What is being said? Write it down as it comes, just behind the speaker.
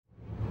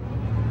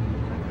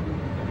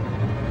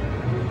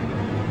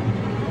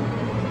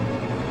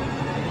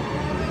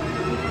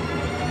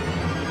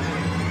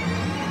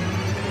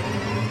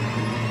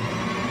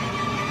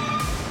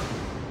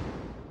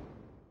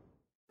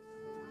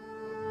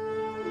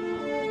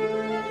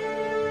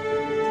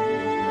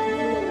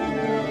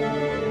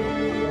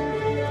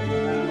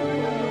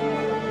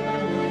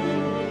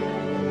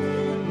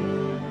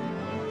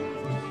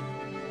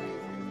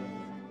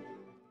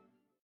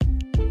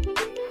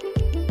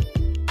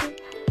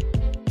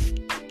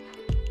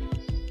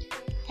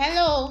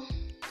Hello,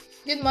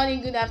 good morning,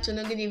 good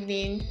afternoon, good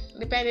evening,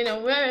 depending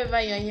on wherever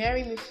you're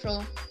hearing me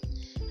from.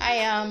 I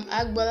am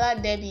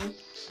Agbola Debbie,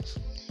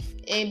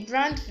 a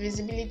brand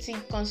visibility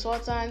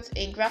consultant,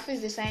 a graphics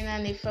designer,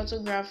 and a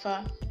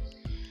photographer.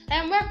 I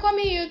am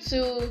welcoming you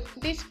to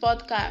this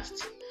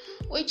podcast,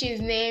 which is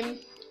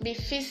named Be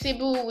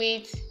Feasible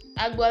with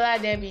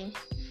Agbola Debbie.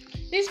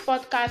 This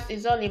podcast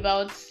is all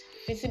about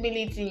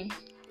visibility.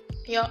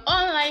 Your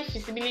online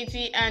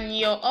visibility and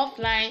your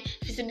offline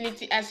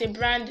visibility as a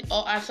brand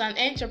or as an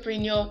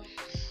entrepreneur.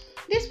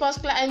 This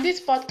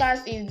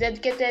podcast is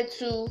dedicated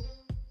to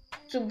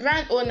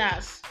brand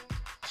owners,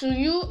 to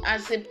you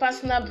as a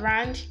personal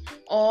brand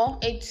or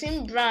a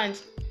team brand,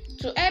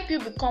 to help you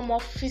become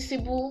more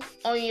visible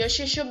on your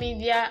social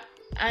media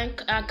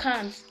and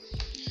accounts.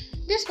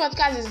 This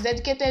podcast is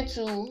dedicated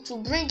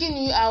to bringing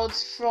you out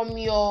from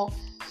your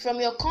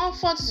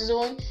comfort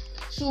zone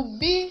to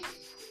be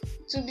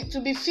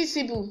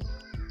visible,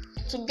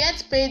 to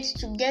get paid,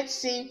 to get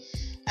seen,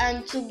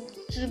 and to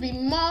be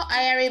more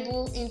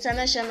hireable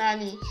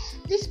internationally.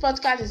 This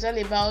podcast is all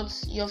about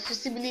your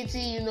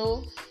visibility.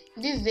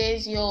 These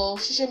days your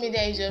social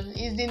media is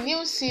the new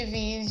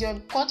CV, is your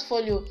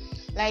portfolio.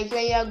 Like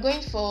when you are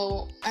going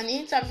for an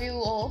interview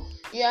or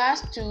you are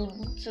asked to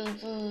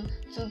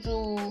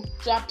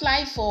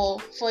apply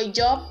for a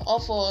job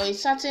or for a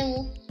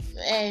certain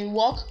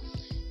work,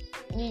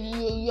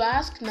 you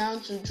ask now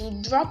to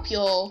drop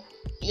your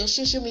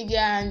social media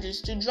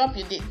handles, to drop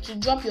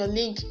your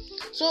link.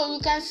 So you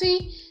can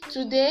see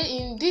today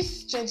in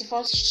this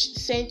 21st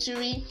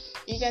century,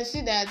 you can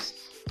see that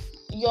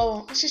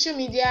your social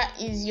media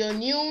is your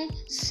new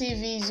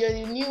CV, is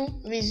your new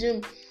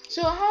resume.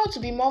 So how to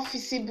be more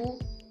visible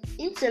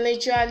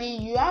intellectually,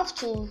 you have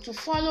to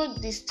follow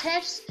the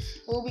steps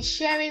we'll be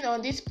sharing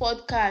on this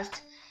podcast.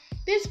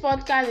 This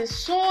podcast is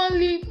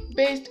solely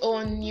based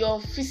on your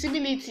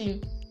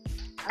visibility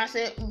as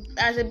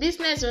a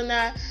business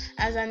owner,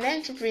 as an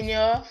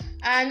entrepreneur,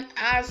 and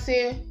as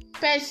a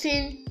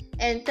person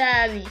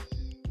entirely.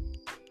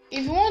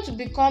 If you want to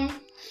become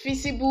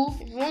visible,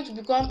 if you want to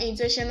become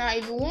intentional,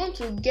 if you want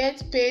to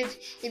get paid,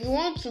 if you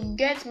want to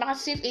get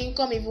massive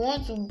income, if you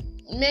want to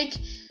make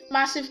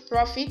massive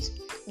profit,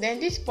 then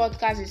this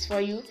podcast is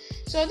for you.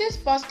 So this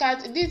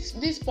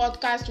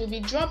podcast will be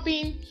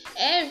dropping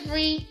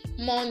every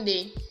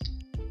Monday.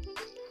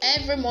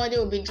 Every Monday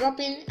will be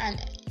dropping an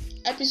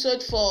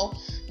episode for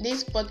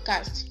this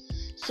podcast.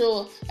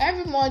 So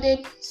every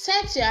Monday,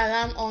 set your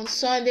alarm on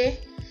Sunday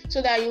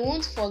so that you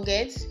won't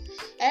forget.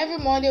 Every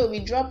Monday we'll be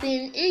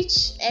dropping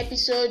each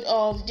episode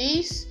of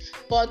this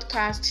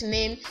podcast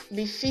named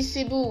Be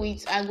Feasible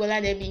with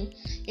Agbola Debbie.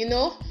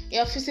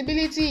 Your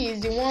visibility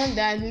is the one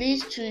that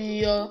leads to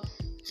your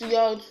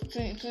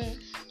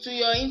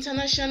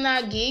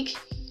international gig.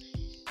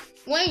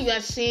 When you are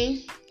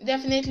seen,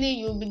 definitely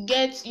you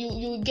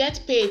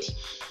get paid,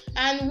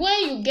 and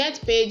when you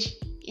get paid,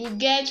 you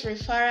get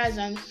referrals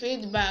and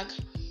feedback.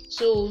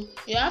 So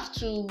you have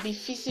to be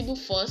visible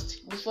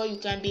first before you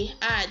can be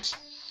heard.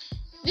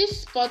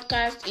 This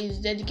podcast is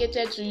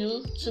dedicated to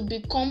you to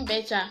become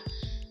better.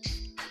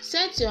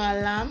 Set your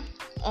alarm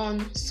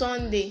on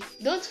Sunday.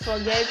 Don't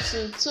forget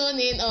to tune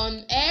in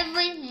on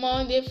every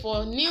Monday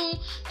for new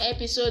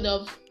episode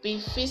of Be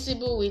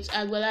Feasible with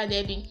Agbola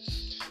Debbie.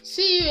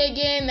 See you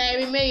again. I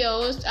remain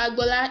your host,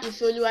 Agbola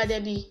Ifeoluwa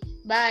Debbie.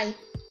 Bye.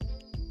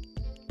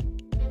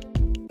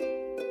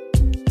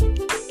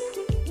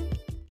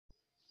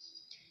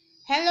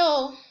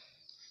 Hello,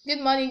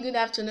 good morning, good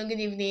afternoon, good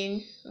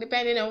evening,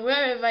 depending on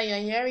wherever you're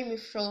hearing me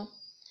from.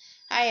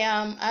 I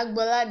am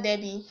Agbola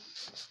Debbie,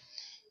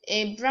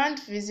 a brand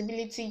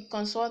visibility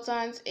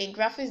consultant, a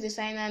graphics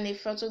designer, and a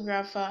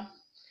photographer.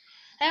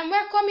 I am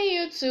welcoming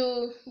you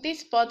to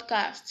this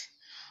podcast,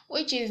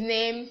 which is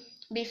named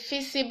Be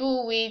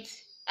Feasible with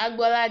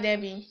Agbola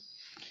Debbie.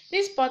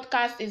 This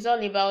podcast is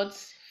all about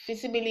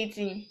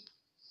visibility.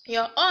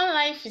 Your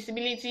online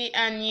visibility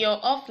and your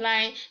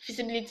offline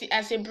visibility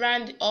as a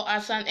brand or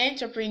as an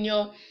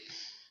entrepreneur.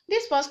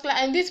 This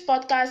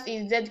podcast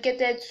is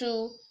dedicated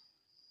to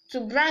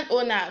brand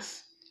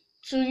owners,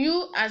 to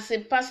you as a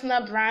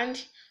personal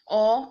brand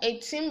or a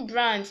team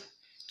brand,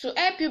 to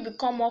help you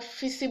become more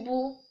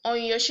visible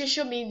on your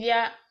social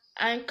media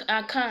and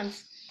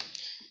accounts.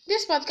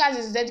 This podcast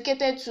is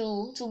dedicated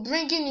to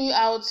bringing you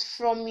out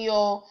from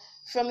your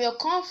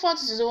comfort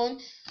zone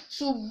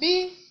to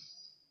be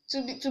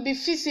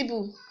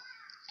visible,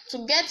 to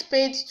get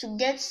paid, to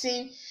get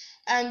seen,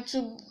 and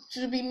to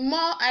be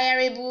more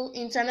hireable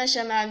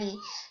internationally.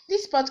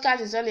 This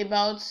podcast is all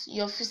about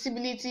your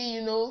visibility.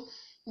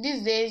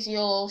 These days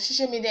your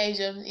social media is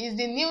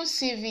the new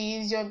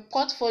CV, is your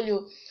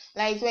portfolio.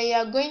 Like when you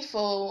are going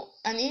for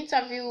an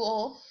interview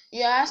or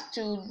you are asked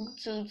to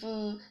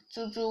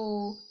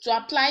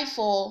apply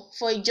for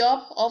a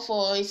job or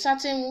for a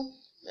certain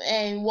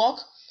work,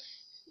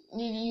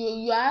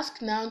 you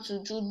ask now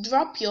to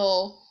drop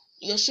your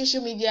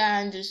social media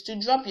handles, to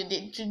drop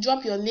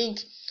your link.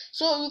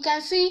 So you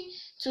can see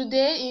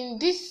today in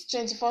this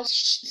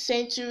 21st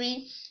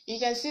century, you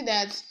can see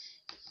that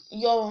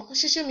your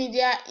social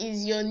media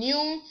is your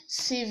new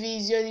CV,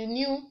 is your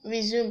new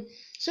resume.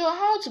 So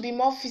how to be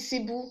more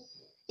feasible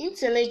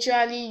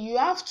intellectually, you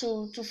have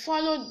to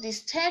follow the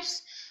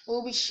steps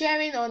we'll be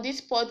sharing on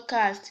this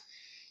podcast.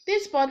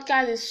 This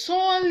podcast is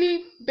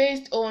solely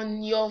based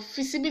on your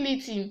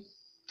feasibility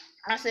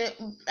as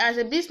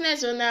a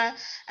business owner,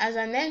 as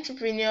an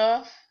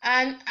entrepreneur,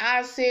 and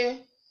as a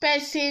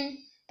person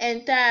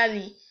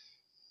entirely.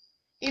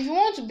 If you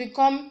want to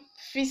become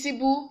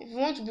feasible, if you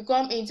want to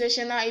become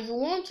intentional, if you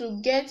want to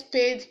get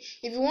paid,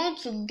 if you want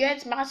to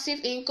get massive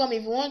income,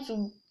 if you want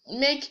to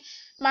make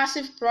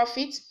massive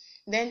profit,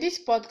 then this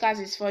podcast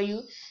is for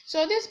you.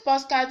 So this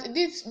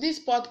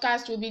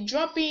podcast will be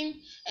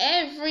dropping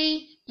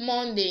every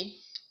Monday.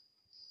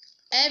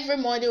 Every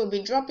Monday will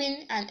be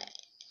dropping an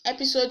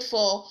episode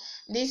for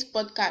this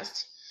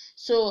podcast.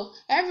 So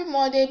every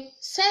Monday,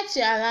 set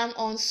your alarm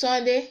on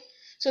Sunday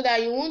so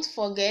that you won't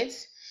forget.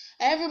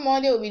 Every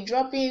Monday will be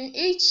dropping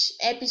each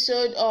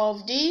episode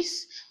of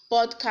this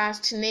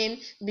podcast named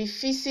Be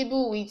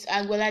Feasible with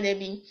Agbola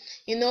Debbie.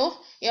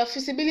 Your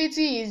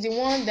feasibility is the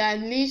one that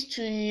leads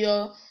to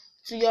your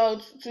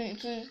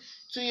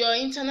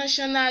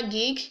international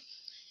gig.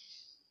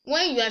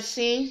 When you are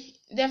seen,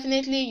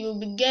 definitely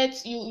you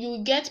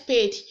get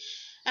paid,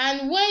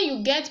 and when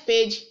you get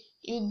paid,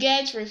 you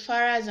get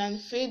referrals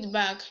and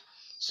feedback.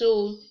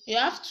 So you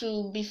have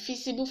to be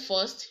feasible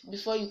first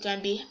before you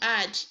can be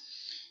heard.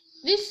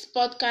 This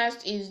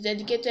podcast is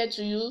dedicated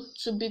to you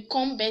to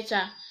become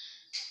better.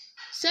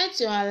 Set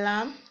your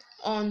alarm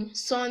on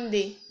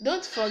Sunday.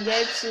 Don't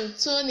forget to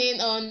tune in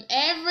on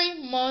every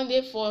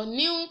Monday for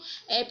new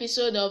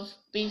episode of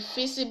Be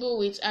Feasible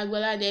with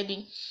Agbola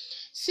Debbie.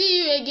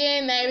 See you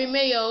again. I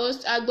remain your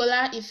host,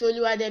 Agbola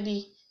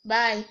Ifeoluwadebi.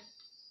 Bye.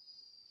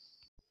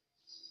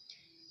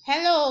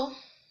 Hello.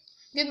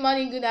 Good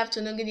morning, good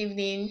afternoon, good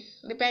evening,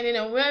 depending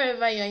on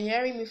wherever you're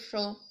hearing me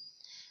from.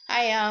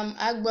 I am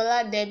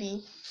Agbola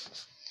Debbie,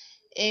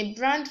 a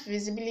brand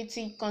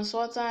visibility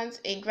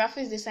consultant, a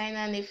graphics designer,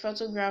 and a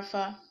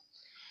photographer.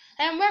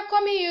 I am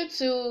welcoming you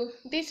to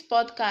this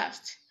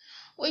podcast,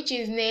 which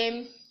is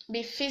named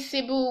Be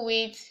Feasible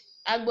with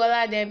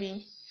Agbola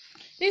Debbie.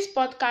 This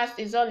podcast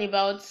is all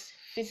about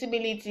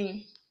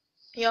feasibility,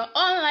 your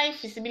online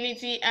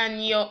feasibility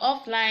and your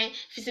offline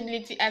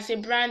feasibility as a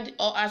brand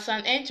or as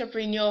an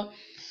entrepreneur.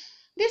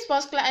 This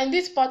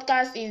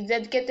podcast is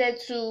dedicated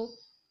to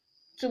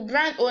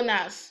brand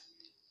owners,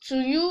 to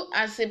you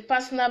as a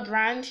personal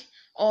brand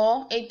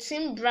or a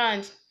team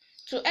brand,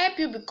 to help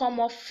you become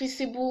more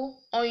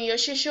feasible on your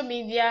social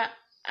media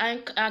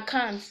and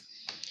accounts.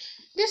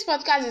 This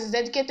podcast is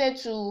dedicated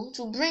to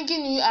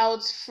bringing you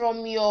out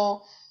from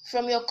your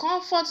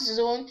comfort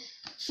zone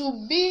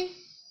to be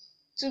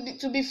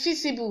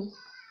feasible,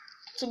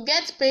 to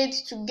get paid,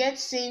 to get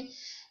seen,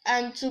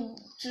 and to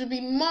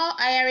be more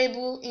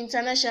hireable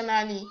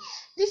internationally.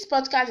 This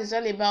podcast is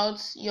all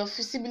about your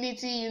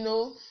feasibility.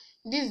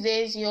 These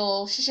days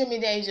your social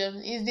media is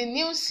the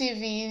new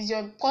CV, is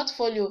your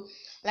portfolio.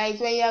 Like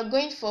when you are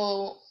going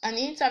for an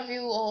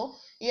interview or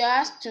you are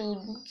asked to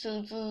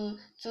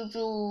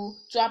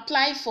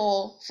apply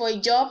for a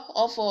job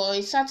or for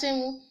a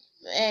certain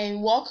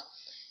work,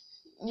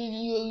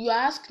 you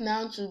ask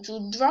now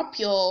to drop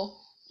your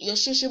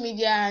social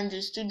media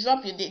handles, to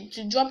drop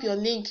your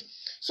link.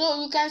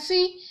 So you can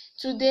see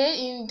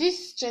today in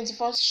this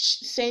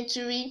 21st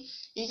century,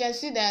 you can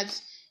see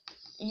that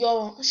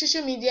your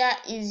social media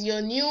is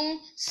your new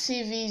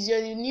CV, is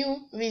your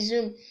new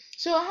resume.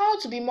 So how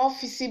to be more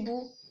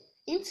feasible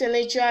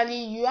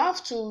intellectually, you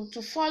have to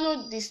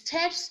follow the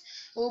steps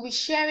we'll be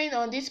sharing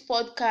on this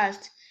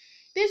podcast.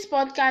 This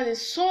podcast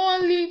is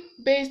solely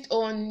based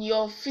on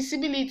your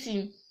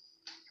feasibility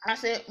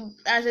as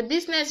a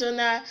business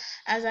owner,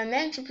 as an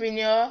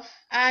entrepreneur,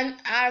 and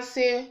as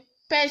a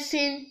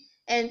person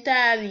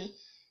entirely.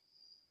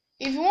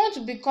 If you want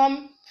to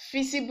become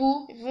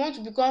feasible, if you want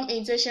to become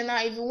intentional,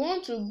 if you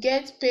want to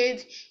get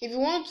paid, if you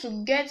want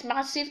to get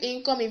massive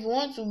income, if you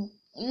want to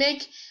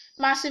make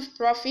massive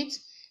profit,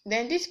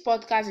 then this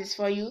podcast is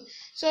for you.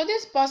 So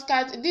this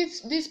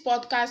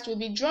podcast will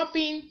be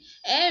dropping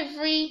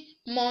every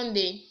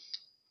Monday.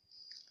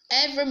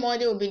 Every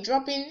Monday will be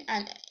dropping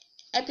an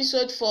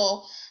episode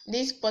for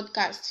this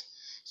podcast.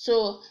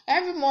 So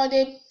every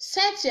Monday,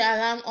 set your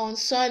alarm on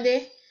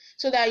Sunday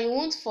so that you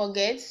won't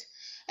forget.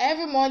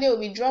 Every Monday will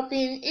be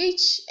dropping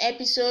each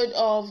episode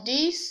of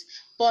this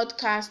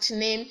podcast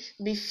named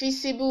Be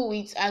Feasible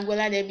with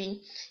Agbola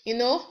Debbie.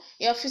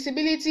 Your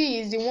feasibility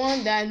is the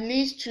one that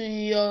leads to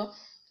your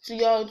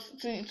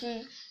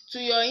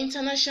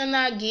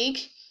international gig.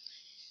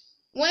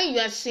 When you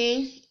are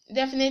seen,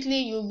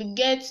 definitely you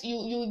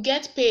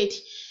get paid,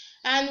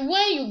 and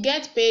when you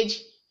get paid,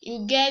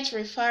 you get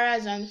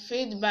referrals and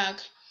feedback.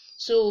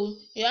 So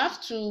you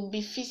have to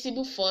be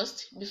feasible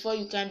first before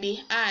you can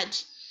be heard.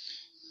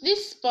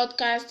 This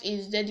podcast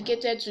is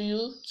dedicated to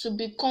you to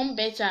become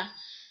better.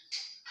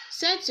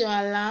 Set your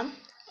alarm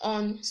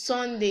on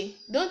Sunday.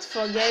 Don't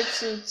forget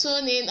to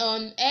tune in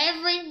on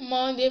every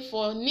Monday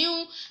for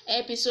new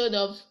episode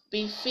of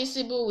Be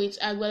Feasible with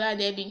Agbola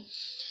Debbie.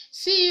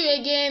 See you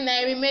again.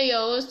 I remain your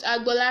host,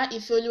 Agbola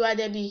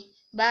Ifeoluwadebi.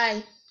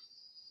 Bye.